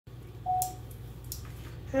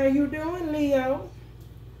How you doing, Leo?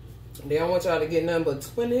 They don't want y'all to get nothing but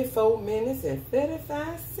 24 minutes and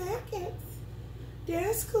 35 seconds.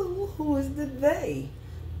 That's cool. Who is the they?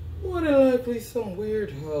 More than likely some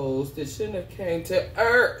weird hoes that shouldn't have came to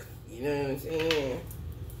Earth. You know what I'm saying?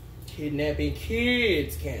 Kidnapping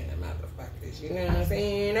kids, kind of motherfuckers. You know what I'm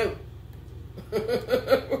saying? No.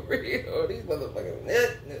 For real. These motherfuckers.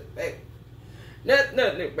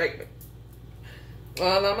 Nut, baby.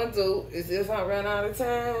 All I'm gonna do is if I run out of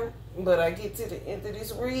time, but I get to the end of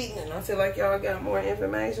this reading and I feel like y'all got more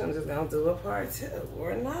information, I'm just gonna do a part 2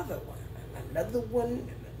 or another one.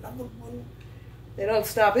 They don't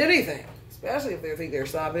stop anything, especially if they think they're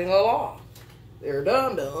stopping a law. They're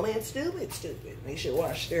dumb and stupid. They should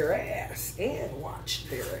wash their ass and watch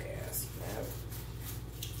their ass.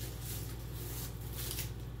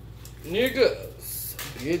 Niggas,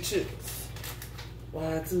 bitches,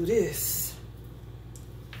 why do this?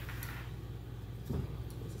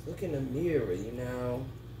 Look in the mirror, you know.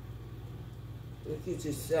 Look at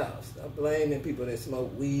yourself. Stop blaming people that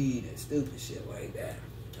smoke weed and stupid shit like that.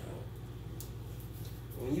 You know?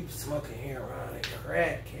 When you smoking heroin and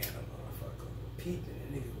crack, kind of motherfucker, peeping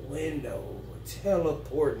in niggas' windows or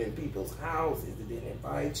teleporting in people's houses that didn't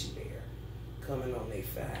invite you there, coming on their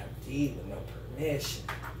 5G with no permission.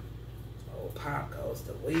 Old pop goes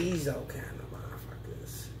to weasel kind of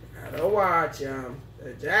motherfuckers. Gotta watch them.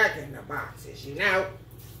 They're jacking the boxes, you know.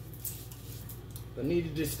 But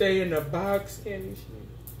needed to stay in the box and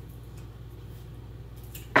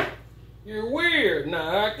shit. You're weird.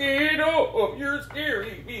 Knock it off. You're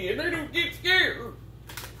scary. Me and they don't get scared.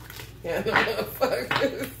 Yeah, the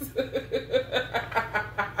motherfuckers.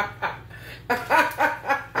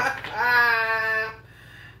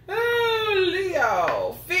 Oh,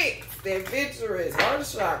 Leo. Fixed, adventurous, heart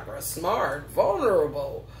chakra, smart,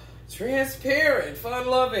 vulnerable, transparent,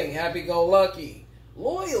 fun-loving, happy-go-lucky,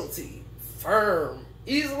 loyalty, firm,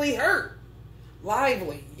 easily hurt,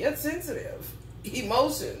 lively, yet sensitive,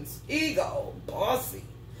 emotions, ego, bossy,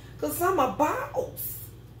 because I'm a boss.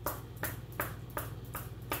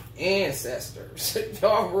 Ancestors.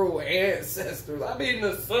 Y'all rule ancestors. I mean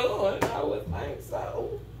the sun. I would think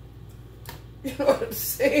so. You know what I'm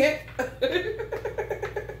saying?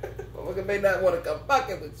 Motherfucker may not want to come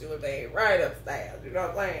fucking with you if they ain't right upstairs. You know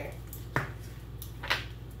what I'm saying?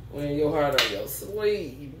 When your heart on your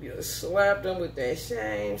sleeve, you just slap them with that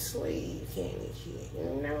same sleeve candy shit. You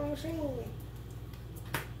know what I'm saying?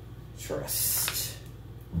 Trust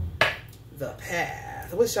the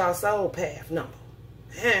path. What's y'all soul path number?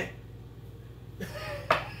 Huh?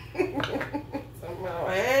 Somehow,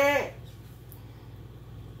 huh?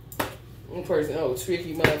 One person,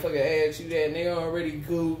 tricky motherfucker asked you that and they already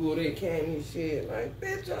Googled it, candy shit. Like,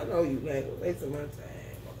 bitch, I know you ain't gonna waste my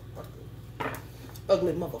time, motherfucker.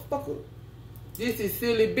 Ugly motherfucker. This is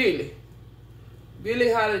Silly Billy.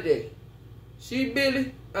 Billie Holiday. She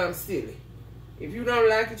Billy, I'm silly. If you don't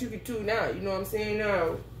like it, you can tune out. You know what I'm saying?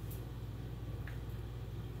 Now,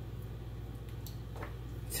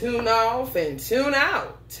 tune off and tune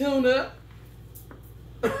out. Tune up.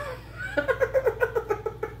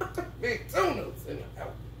 Big tuners in the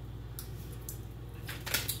house.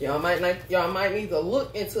 Y'all might need to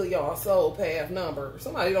look into y'all soul path number.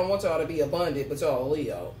 Somebody don't want y'all to be abundant, but y'all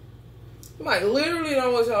Leo. Somebody literally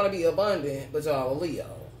don't want y'all to be abundant, but y'all Leo.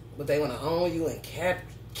 But they want to own you and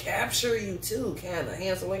capture you too, kind of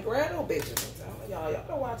Hansel and Gretel bitches. Y'all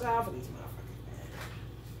don't watch out for these motherfuckers, man.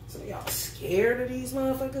 Some of y'all scared of these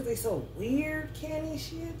motherfuckers. They so weird, candy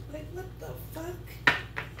shit. Like, what the fuck?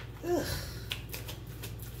 Ugh.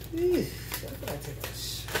 I feel like taking a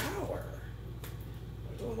shower.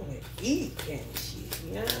 I don't want to eat candy shit,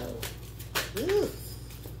 you know? Ugh.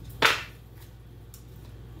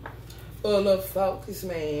 Full of focus,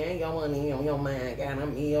 man. Your money on your mind got a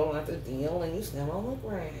meal after deal and you still on the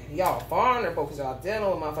ground. Y'all vulnerable because y'all dealing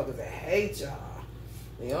with motherfuckers that hate y'all.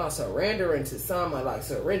 Y'all surrendering to someone, like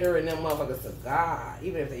surrendering them motherfuckers to God,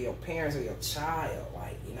 even if they're your parents or your child.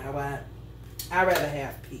 Like, you know what? I'd rather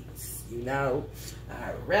have peace, you know?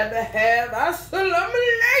 I'd rather have assalamu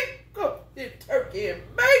alaikum than turkey and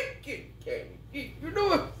bacon candy. You know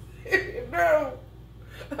what I'm saying? No.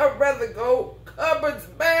 I'd rather go cupboards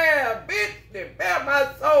bare, bitch, than bare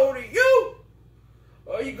my soul to you.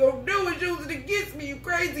 All you gonna do is use it against me, you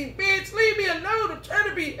crazy bitch. Leave me alone. I'm trying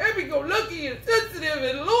to be happy-go-lucky and sensitive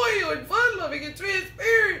and loyal and fun-loving and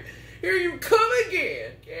transparent. Here you come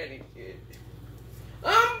again, candy shit.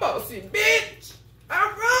 I'm bossy, bitch. I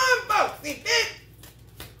run bossy, bitch.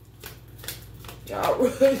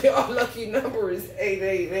 Y'all lucky number is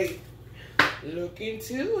 888. Look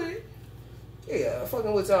into it. Yeah,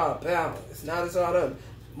 fucking with y'all balance. Now that y'all done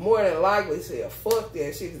more than likely say fuck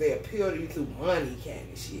that shit because they appeal to you through money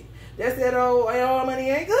kind of shit. That's that old all money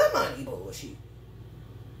ain't good money bullshit.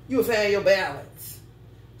 You will find your balance.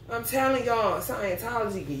 I'm telling y'all,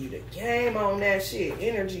 Scientology give you the game on that shit.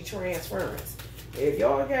 Energy transference. If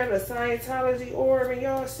y'all got a Scientology orb in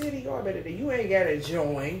y'all city, y'all better do. You ain't got to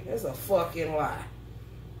join. That's a fucking lie.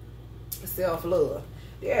 Self-love.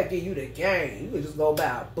 They'll give you the game. You can just go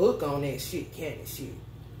buy a book on that shit, kind of shit.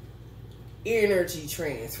 Energy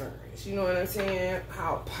transference. You know what I'm saying?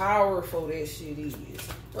 How powerful that shit is.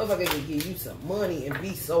 Motherfucker can give you some money and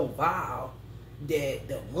be so vile that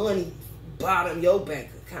the money bottom your bank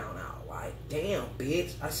account out. Like, damn,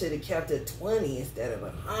 bitch, I should have kept it 20 instead of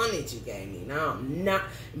 100 you gave me. Now I'm not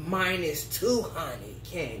minus 200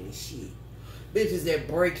 candy shit. Bitches that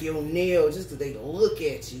break your nail just because they look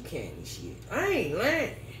at you candy shit. I ain't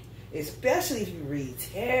lying. Especially if you read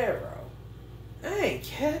tarot. I ain't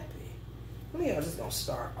capping. When y'all just gonna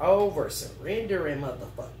start over surrendering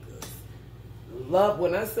motherfuckers. Love,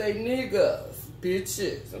 when I say niggas,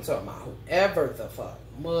 bitches, I'm talking about whoever the fuck.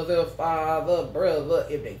 Mother, father, brother,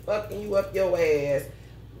 if they fucking you up your ass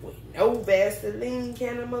with no Vaseline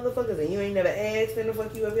kind of motherfuckers and you ain't never asked them to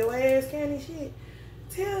fuck you up your ass kind of shit,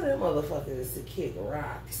 tell them motherfuckers to kick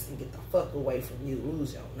rocks and get the fuck away from you.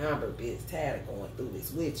 Lose your number, bitch. Tired of going through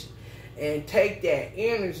this with you. And take that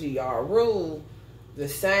energy, y'all rule the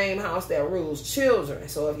same house that rules children.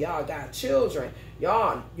 So if y'all got children,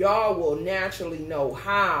 y'all will naturally know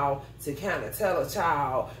how to kind of tell a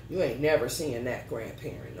child, you ain't never seeing that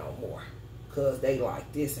grandparent no more. Because they like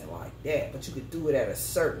this and like that. But you could do it at a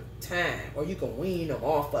certain time. Or you can wean them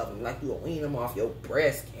off of them like you can wean them off your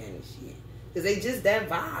breast kind of shit. Because they just that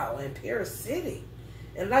vile and parasitic.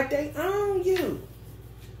 And like they own you.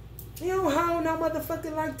 You don't hold no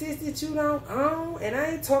motherfucker like this that you don't own. And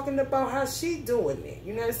I ain't talking about how she doing it.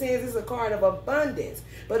 You know what I'm saying? This is a card of abundance.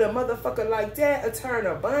 But a motherfucker like that will turn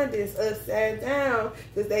abundance upside down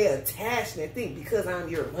because they attached and think because I'm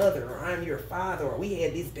your mother or I'm your father or we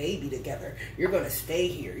had this baby together, you're going to stay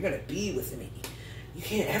here. You're going to be with me. You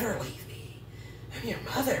can't ever leave me. I'm your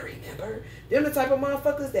mother, remember? They're the type of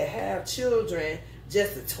motherfuckers that have children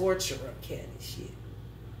just to torture them kind of shit.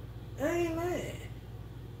 I ain't lying.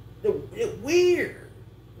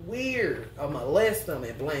 Weird, or molest them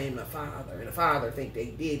and blame the father. And the father think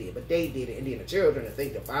they did it, but they did it. And then the children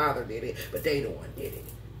think the father did it, but they the one did it.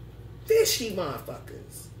 Fishy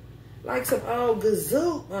motherfuckers. Like some old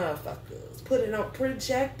gazoot motherfuckers. Put it on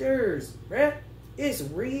projectors, right? It's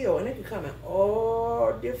real, and it can come in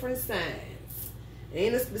all different signs.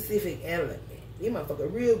 Ain't a specific element. These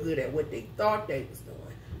motherfuckers real good at what they thought they was doing.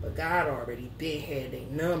 But God already been had their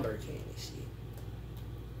number kind of shit.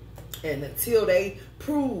 And until they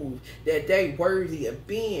prove that they worthy of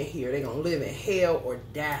being here, they gonna live in hell or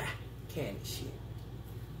die kind of shit.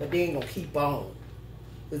 But they ain't gonna keep on.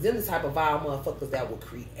 Because them the type of vile motherfuckers that will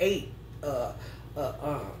create a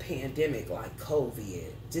pandemic like COVID.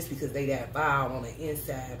 Just because they that vile on the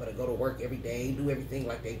inside, but they go to work every day, do everything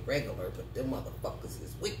like they regular. But them motherfuckers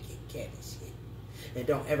is wicked kind of shit. And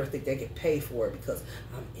don't ever think they can pay for it because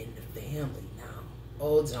I'm in the family now.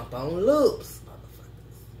 Oh, jump on loops.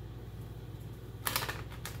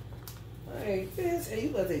 Hey, bitch, you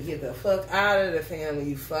about to get the fuck out of the family,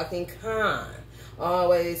 you fucking con.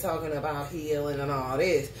 Always talking about healing and all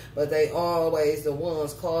this, but they always the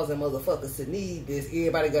ones causing motherfuckers to need this.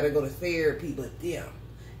 Everybody gotta go to therapy but them.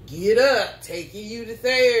 Get up, taking you to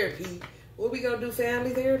therapy. What we gonna do,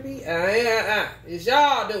 family therapy? It's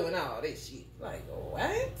y'all doing all this shit. Like,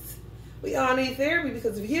 what? We all need therapy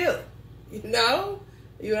because of you. You know?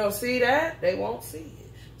 You don't see that, they won't see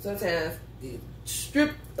it. Sometimes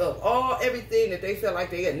stripped of everything that they felt like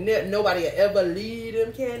they had nobody had ever lead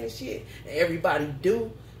them kind of shit, and everybody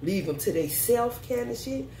do leave them to they self kind of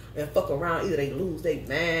shit and fuck around. Either they lose their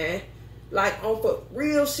mind, like on for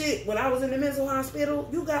real shit. When I was in the mental hospital,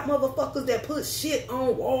 you got motherfuckers that put shit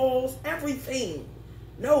on walls, everything,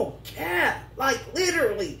 no cap, like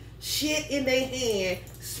literally shit in their hand,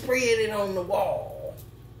 spread it on the wall.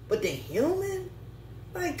 But they human?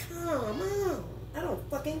 Like, come on, I don't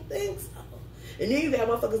fucking think so. And then you got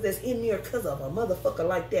motherfuckers that's in there because of a motherfucker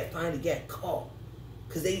like that finally got caught.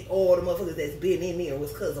 Because they all the motherfuckers that's been in there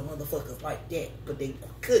was because of motherfuckers like that. But they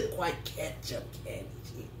couldn't quite catch up candy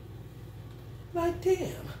shit. Like,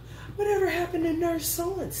 damn, whatever happened to nurse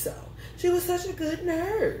so-and-so? She was such a good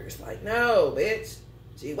nurse. Like, no, bitch,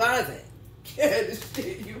 she wasn't. Candy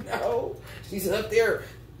shit, you know? She's up there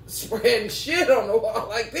spreading shit on the wall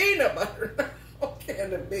like peanut butter.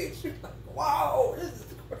 Kind of bitch. You're like, whoa, this is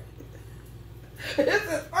this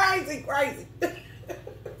is crazy.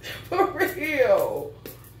 For real.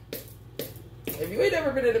 If you ain't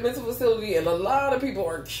never been in a mental facility, and a lot of people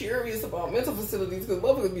are curious about mental facilities because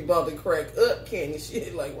motherfuckers be about to crack up candy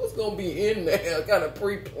shit. Like, what's gonna be in there? Kind of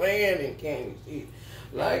pre-planning candy shit.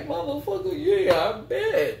 Like, motherfucker, yeah, I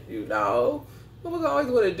bet, you know. Motherfucker always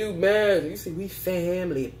want to do magic. You see, we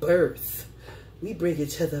family birth. We bring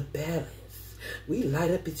each other balance. We light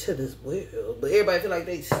up each other's world. But everybody feel like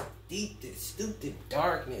they steeped and stooped in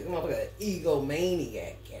darkness. Motherfucker,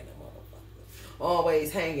 egomaniac kind of motherfucker.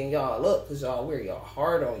 Always hanging y'all up because y'all wear y'all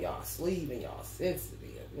heart on y'all sleeve and y'all sensitive.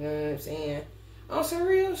 You know what I'm saying? On some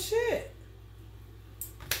real shit.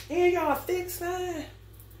 And y'all thick side.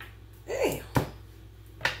 Damn.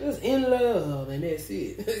 Just in love and that's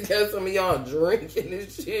it. Got some of y'all drinking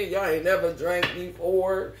this shit. Y'all ain't never drank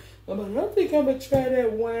before. But I think I'm gonna try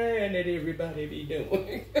that wine that everybody be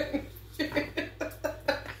doing.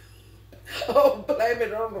 Oh, blame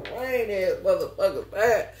it on the wine ass motherfucker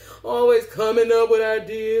back. Always coming up with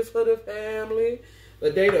ideas for the family.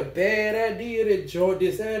 But they the bad idea that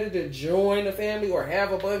decided to join the family or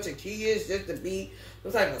have a bunch of kids just to be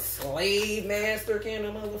some type of slave master kind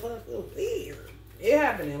of motherfucker. Weird. It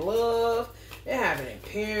happened in love. It happened in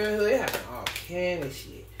parenthood. It happened all kind of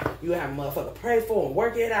shit. You have a motherfucker pray for and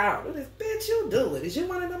work it out. What this bitch you do it? Is you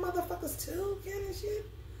one of them motherfuckers too? Kind of shit?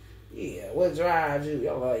 Yeah, what drives you?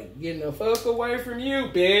 Y'all like getting the fuck away from you,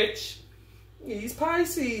 bitch. These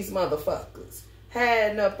Pisces motherfuckers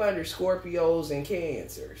hiding up under Scorpios and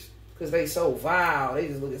Cancers. Because they so vile, they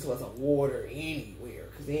just looking for some water anywhere.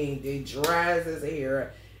 Because they dry as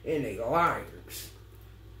hair and they liars.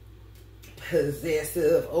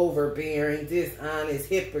 Possessive, overbearing, dishonest,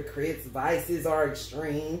 hypocrites, vices are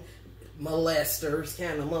extreme, molesters,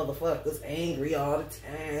 kind of motherfuckers, angry all the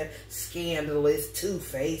time, scandalous,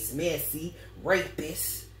 two-faced, messy,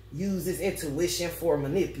 rapist, uses intuition for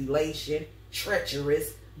manipulation,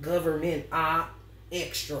 treacherous, government op,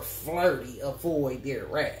 extra flirty, avoid their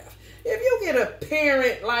wrath. If you get a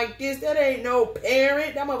parent like this, that ain't no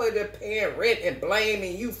parent. That motherfucker parent and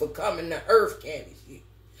blaming you for coming to earth candy shit.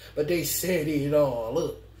 But they set it all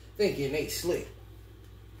up, thinking they slick.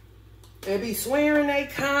 And be swearing they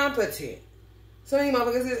competent. Some of these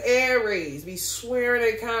motherfuckers is Aries. Be swearing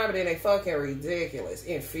they competent. They fucking ridiculous,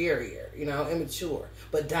 inferior, you know, immature,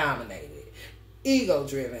 but dominated.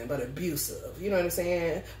 Ego-driven, but abusive. You know what I'm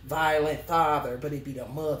saying? Violent father, but it be the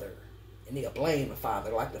mother. And they'll blame the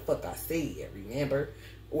father like the fuck I said, remember?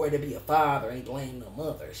 Or to be a father and blame the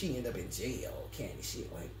mother. She end up in jail, candy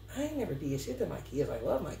shit. Like, I ain't never did shit to my kids. I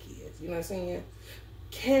love my kids. You know what I'm saying?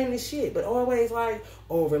 Candy shit, but always like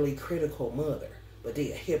overly critical mother. But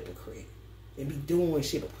they a hypocrite. And be doing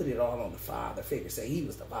shit, but put it all on the father figure. Say he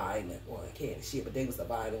was the violent one, candy shit, but they was the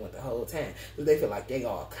violent one the whole time. Because they feel like they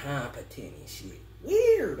all competent and shit.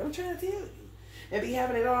 Weird, I'm trying to tell you. And be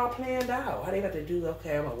having it all planned out. How they got to do,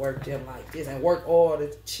 okay, I'm going to work them like this. And work all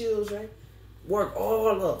the children. Work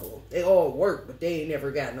all of them. They all work, but they ain't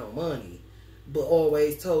never got no money. But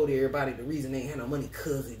always told everybody the reason they ain't had no money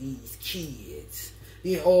because of these kids.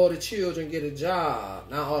 Then all the children get a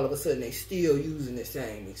job. Now all of a sudden they still using the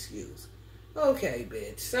same excuse. Okay,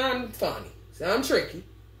 bitch. Sound funny. Sound tricky.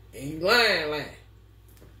 And you lying.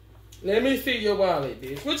 Let me see your wallet,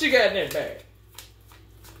 bitch. What you got in that bag?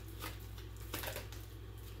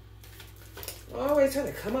 Always trying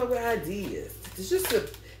to come up with ideas. It's just to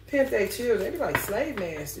pimp their children. They be like slave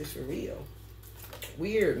masters for real.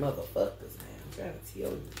 Weird motherfuckers, man. I'm trying to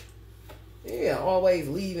tell you. Yeah, always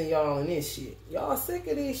leaving y'all in this shit. Y'all sick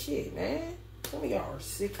of this shit, man. Some of y'all are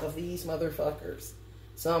sick of these motherfuckers.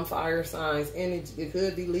 Some fire signs, and it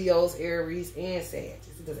could be Leos, Aries, and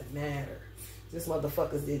Sagittarius. It doesn't matter. Just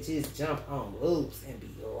motherfuckers that just jump on loops and be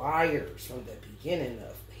liars from the beginning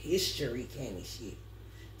of history, candy shit.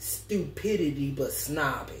 Stupidity but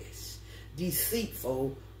snobbish.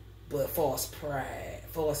 Deceitful but false pride.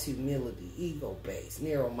 False humility. Ego-based.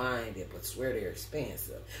 Narrow-minded but swear they're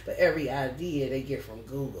expensive. But every idea they get from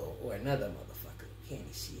Google or another motherfucker.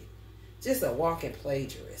 Candy shit. Just a walking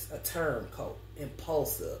plagiarist. A turncoat.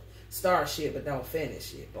 Impulsive. Start shit but don't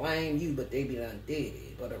finish it. Blame you but they be done did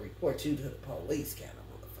it. But report you to the police kind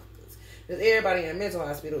of motherfuckers. Because everybody in a mental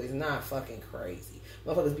hospital is not fucking crazy.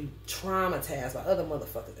 Motherfuckers be traumatized by other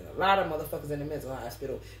motherfuckers. And a lot of motherfuckers in the mental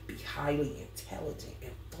hospital be highly intelligent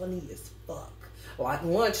and funny as fuck. Like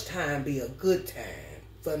lunchtime be a good time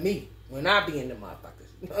for me when I be in the motherfuckers.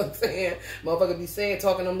 You know what I'm saying? Motherfuckers be saying,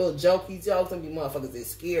 talking them little jokey jokes, and be motherfuckers that's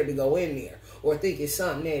scared to go in there or think it's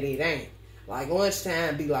something that it ain't. Like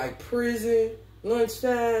lunchtime be like prison.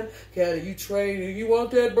 Lunchtime, Kelly, you trading, you want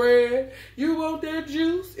that bread? You want that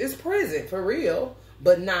juice? It's prison, for real.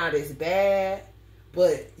 But not as bad.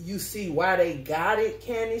 But you see why they got it,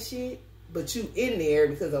 kind of shit. But you in there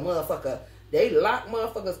because a motherfucker They lock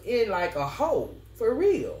motherfuckers in like a hole. For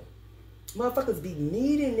real. Motherfuckers be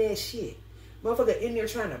needing that shit. Motherfucker in there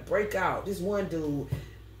trying to break out. This one dude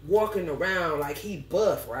walking around like he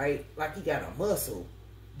buff, right? Like he got a muscle.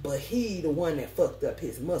 But he the one that fucked up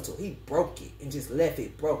his muscle. He broke it and just left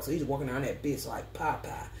it broke. So he's walking around that bitch like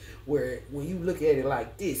Popeye. Where when you look at it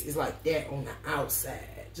like this, it's like that on the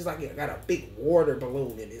outside. Just like he got a big water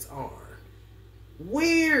balloon in his arm.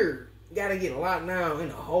 Weird. Gotta get locked down in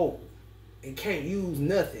a hole. And can't use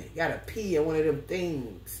nothing. Gotta pee in one of them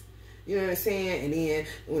things. You know what I'm saying? And then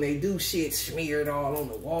when they do shit, smeared all on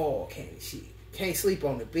the wall kind of shit. Can't sleep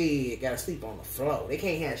on the bed. Gotta sleep on the floor. They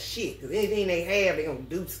can't have shit. Because anything they have, they gonna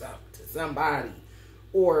do something to somebody.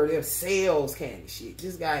 Or themselves kind of shit.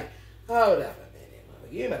 This guy, hold up a minute,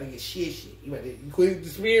 motherfucker. You ain't about to get shit. You about to quit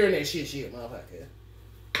smearing that shit, motherfucker.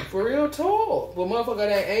 For real talk. But motherfucker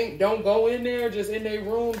that don't go in there, just in their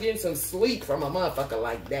room getting some sleep from a motherfucker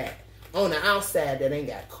like that. On the outside that ain't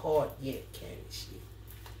got caught yet kind of shit.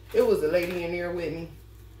 It was a lady in there with me.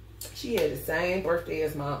 She had the same birthday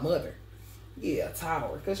as my mother. Yeah,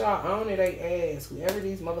 Tower. Because y'all own it, they ass. Whoever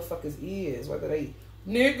these motherfuckers is. Whether they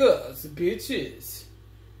niggas, bitches.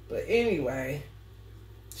 But anyway.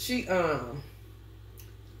 She was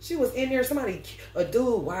in there. A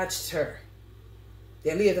dude watched her.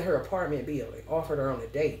 That lived in her apartment building. Offered her on a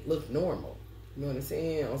date. Looked normal. You know what I'm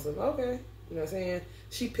saying? I was like, okay. You know what I'm saying?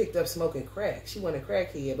 She picked up smoking crack. She wasn't a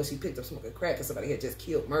crackhead, but she picked up smoking crack because somebody had just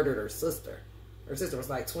murdered her sister. Her sister was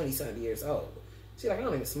like 20-something years old. She like, I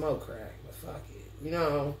don't even smoke crack, but fuck it. You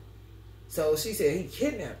know? So she said he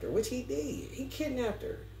kidnapped her, which he did. He kidnapped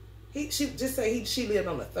her. She lived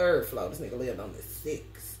on the 3rd floor. This nigga lived on the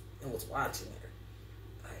 6th and was watching her.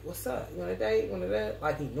 Like, what's up? You want a date? You want that?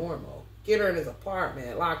 Like he normal. Get her in his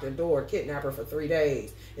apartment, lock the door, kidnap her for 3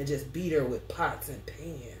 days, and just beat her with pots and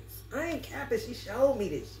pans. I ain't capping. She showed me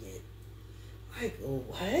this shit. Like,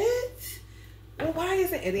 what? Well, why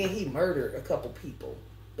isn't... And then he murdered a couple people,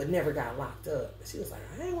 but never got locked up. She was like,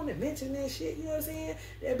 I ain't want to mention that shit. You know what I'm saying?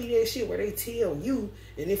 That'd be that shit where they tell you,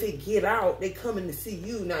 and if it get out, they coming to see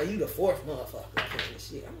you. Now you the 4th motherfucker kind of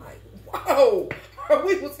shit. I'm like, whoa.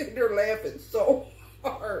 We was in there laughing so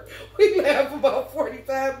hard. We laughed about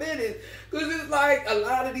 45 minutes. Because it's like a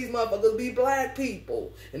lot of these motherfuckers be black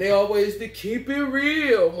people. And they always to keep it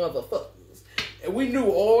real, motherfuckers. And we knew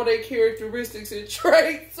all their characteristics and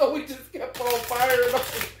traits. So we just kept on firing up.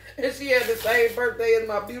 And she had the same birthday as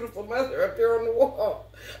my beautiful mother up there on the wall.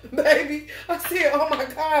 Baby, I said, oh my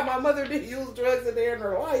God, my mother didn't use drugs a day in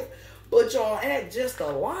her life. But y'all act just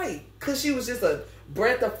alike. Because she was just a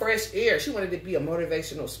breath of fresh air. She wanted to be a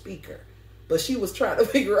motivational speaker. But she was trying to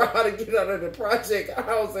figure out how to get out of the project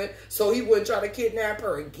housing so he wouldn't try to kidnap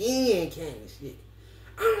her again, kind of shit.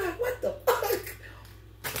 I'm like, what the fuck?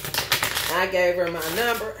 I gave her my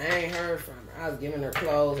number. I ain't heard from her. I was giving her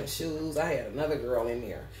clothes and shoes. I had another girl in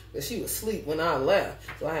there. But she was asleep when I left.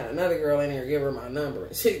 So I had another girl in there give her my number.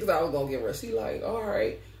 And shit, because I was going to give her. She like, all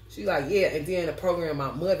right. She like, yeah. And then the program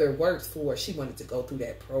my mother works for, she wanted to go through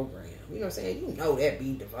that program. You know what I'm saying? You know that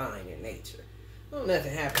be divine in nature. Don't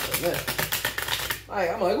nothing happen for nothing.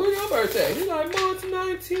 I'm like, when's your birthday? He's like, March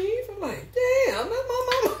 19th. I'm like, damn, that's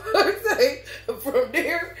my mama's birthday. From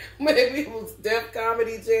there, maybe it was Def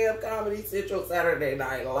Comedy, Jam Comedy Central, Saturday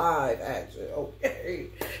Night Live, actually. Okay.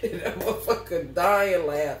 And that motherfucker dying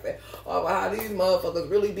laughing about how these motherfuckers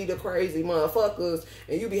really be the crazy motherfuckers.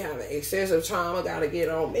 And you be having excessive trauma, gotta get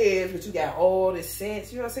on meds, but you got all this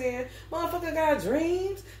sense. You know what I'm saying? Motherfucker got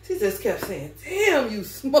dreams. She just kept saying, damn, you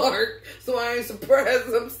smart. So I ain't surprised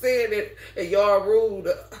I'm saying it. And y'all rule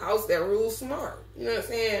the house that rules smart. You know what I'm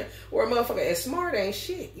saying? Where a motherfucker is smart ain't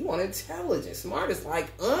shit. You want intelligence. Smart is like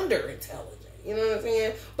under intelligent. You know what I'm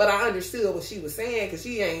saying? But I understood what she was saying because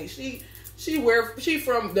she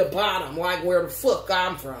from the bottom, like where the fuck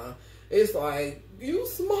I'm from. It's like, you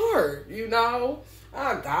smart, you know?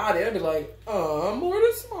 I got it. I'd be like, I'm more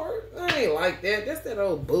than smart. I ain't like that. That's that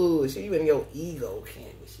old bullshit. You in your ego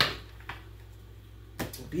kind of shit.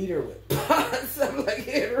 Beat her with pots. I'm like,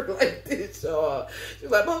 hit her like this, y'all. She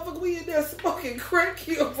was like, motherfucker, we in there smoking crack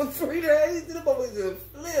here for 3 days. And the motherfucker just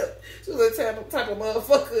flipped. She was the type of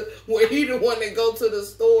motherfucker where he the one that go to the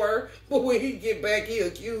store, but when he get back, he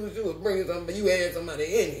accused you of bringing somebody, you had somebody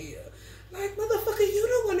in here. Like, motherfucker, you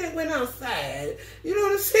the one that went outside. You know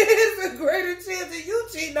what I'm saying? It's a greater chance that you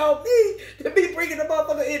cheating on me than me bringing the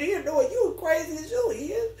motherfucker in here knowing you crazy as you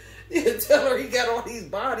is. You tell her he got all these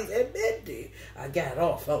bodies and it. I got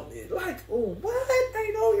off on it. Like, oh, what?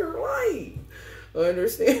 They know your life.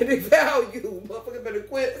 Understanding value. Motherfucker better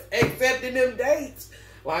quit accepting them dates.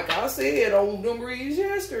 Like I said on them reads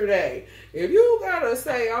yesterday, if you gotta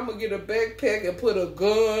say, I'm gonna get a backpack and put a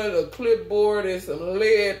gun, a clipboard, and some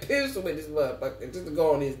lead pistol with this motherfucker just to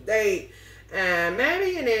go on this date,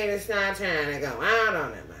 maybe you need to start trying to go out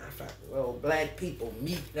on that motherfucker. Well,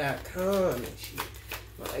 blackpeoplemeet.com and shit.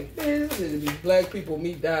 Like, this is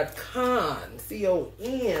blackpeoplemeet.com.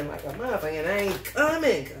 C-O-N, like a motherfucker, and I ain't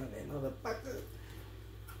coming, motherfucker.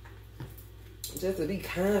 Just to be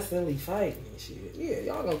constantly fighting and shit. Yeah,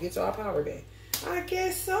 y'all gonna get y'all power back. I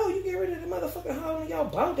guess so. You get rid of the motherfucking hole in your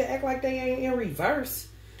boat to act like they ain't in reverse.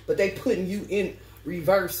 But they putting you in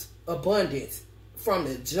reverse abundance from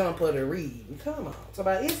the jump of the read. Come on. So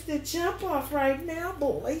about it's the jump off right now,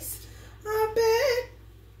 boys. I bet.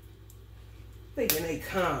 Thinking they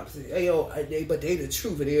comps. But they the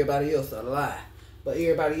truth and everybody else a lie. But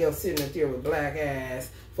everybody else sitting up there with black ass,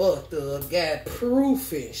 fucked up, got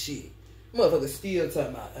proof and shit. Motherfuckers still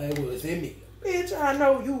talking about, hey, well, it's in me. Bitch, I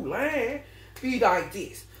know you lying. Be like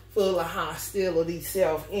this, full of hostility,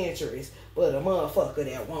 self-interest, but a motherfucker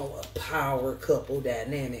that want a power couple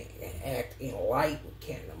dynamic and act enlightened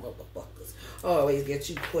kind of motherfuckers. Always get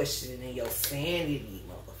you questioning your sanity,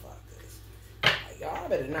 motherfuckers. Like, y'all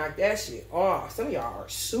better knock that shit off. Some of y'all are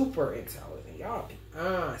super intelligent. Y'all be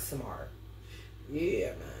smart.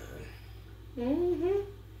 Yeah, man.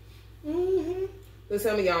 But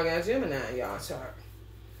some of y'all got Gemini in y'all chart.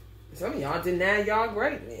 Some of y'all deny y'all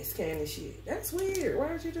greatness kind of shit. That's weird.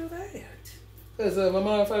 Why would you do that? Because of a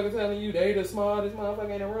motherfucker telling you they the smartest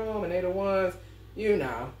motherfucker in the room and they the ones, you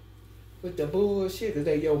know, with the bullshit. Because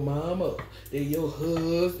they your mama. They your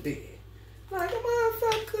husband. Like a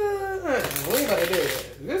motherfucker. We ain't gonna do this.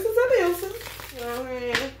 This is abusive. You know what I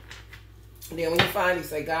mean? And then when you finally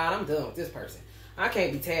say, God, I'm done with this person. I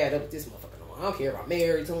can't be tied up with this motherfucker. I don't care if I'm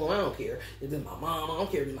married to him. I don't care if this is my mama. I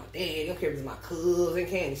don't care if this is my dad. I don't care if this is my cousin.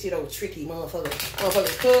 Can't shit old tricky motherfuckers.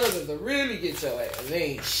 Motherfuckers cousins to really get your ass. They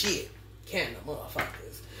ain't shit. Kind of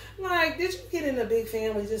motherfuckers. Like, did you get in a big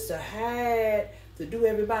family just to hide, to do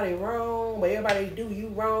everybody wrong, but everybody do you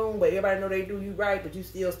wrong, but everybody know they do you right, but you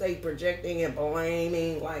still stay projecting and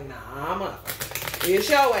blaming? Like, nah, motherfucker. It's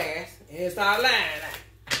your ass and start lying.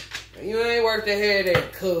 You ain't worth the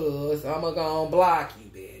headache, cuz I'm gonna go and block you,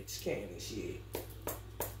 bitch. Can't shit.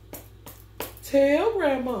 Tell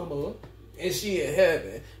grandmama. And she in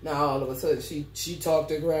heaven. Now all of a sudden she talked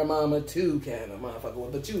to grandmama too, kind of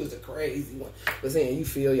motherfucker. But you was a crazy one. But saying you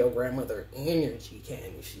feel your grandmother energy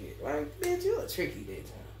kind of shit. Like, bitch, you a tricky bitch,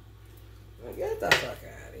 huh? Like, get the fuck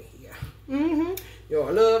out of here.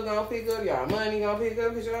 Your love gonna pick up, y'all money gonna pick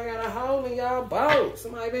up, because y'all got a hole in y'all boat.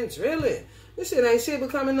 Somebody been drilling. This shit ain't shit but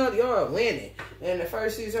coming up, y'all winning. And the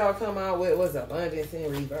first shit y'all come out with was abundance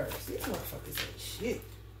in reverse. These motherfuckers ain't shit.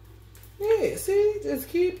 Yeah, see, just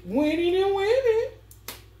keep winning and winning.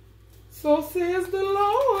 So says the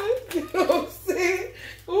Lord. You know what I'm saying?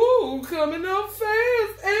 Ooh, coming up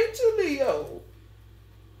fast, ain't you, Leo?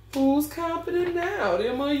 Who's confident now?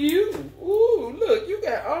 Them or you? Ooh, look, you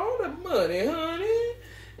got all the money, honey.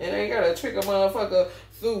 And ain't got to trick a motherfucker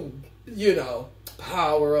through, you know,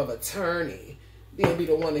 power of attorney. Then be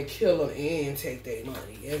the one to kill them and take their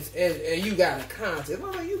money. And you got a conscience.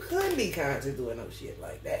 Mama, you couldn't be conscious doing no shit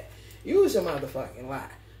like that. Use your motherfucking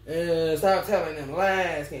lie. Stop telling them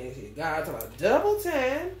lies. Can't shit. God talking about double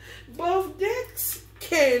time. Both dicks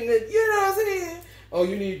can, you know what I'm saying? Oh,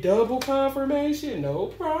 you need double confirmation? No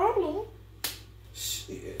problem.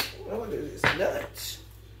 Shit. What is this? Nuts.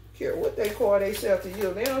 Care what they call themselves to you.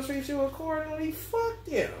 If they don't treat you accordingly, fuck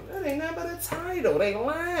them. That ain't nothing but a title. They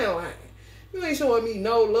lying. You ain't showing me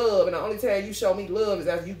no love, and the only time you show me love is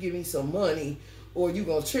after you give me some money, or you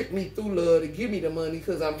gonna trick me through love to give me the money,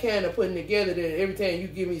 because I'm kind of putting together that every time you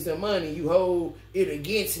give me some money, you hold it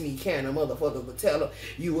against me, kind of motherfucker. But tell her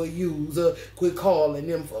you a user, quit calling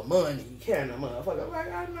them for money, kind of motherfucker.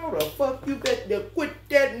 Like, I know the fuck you got to quit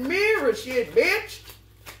that mirror shit, bitch.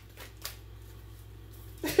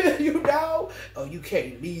 You know? Oh, you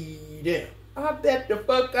can't lead them. I bet the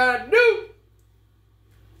fuck I do.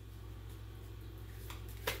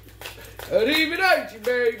 I didn't even hurt you,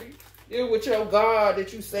 baby. Deal with your God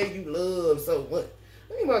that you say you love so much.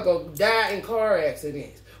 You might go die in car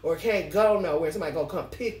accidents or can't go nowhere. Somebody gonna come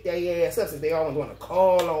pick their ass up since they always want to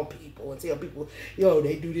call on people and tell people, yo,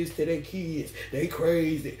 they do this to their kids. They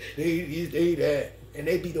crazy. They this, they that. And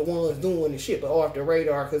they be the ones doing the shit, but off the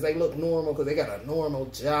radar because they look normal because they got a normal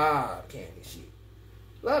job, candy shit.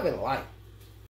 Love and light.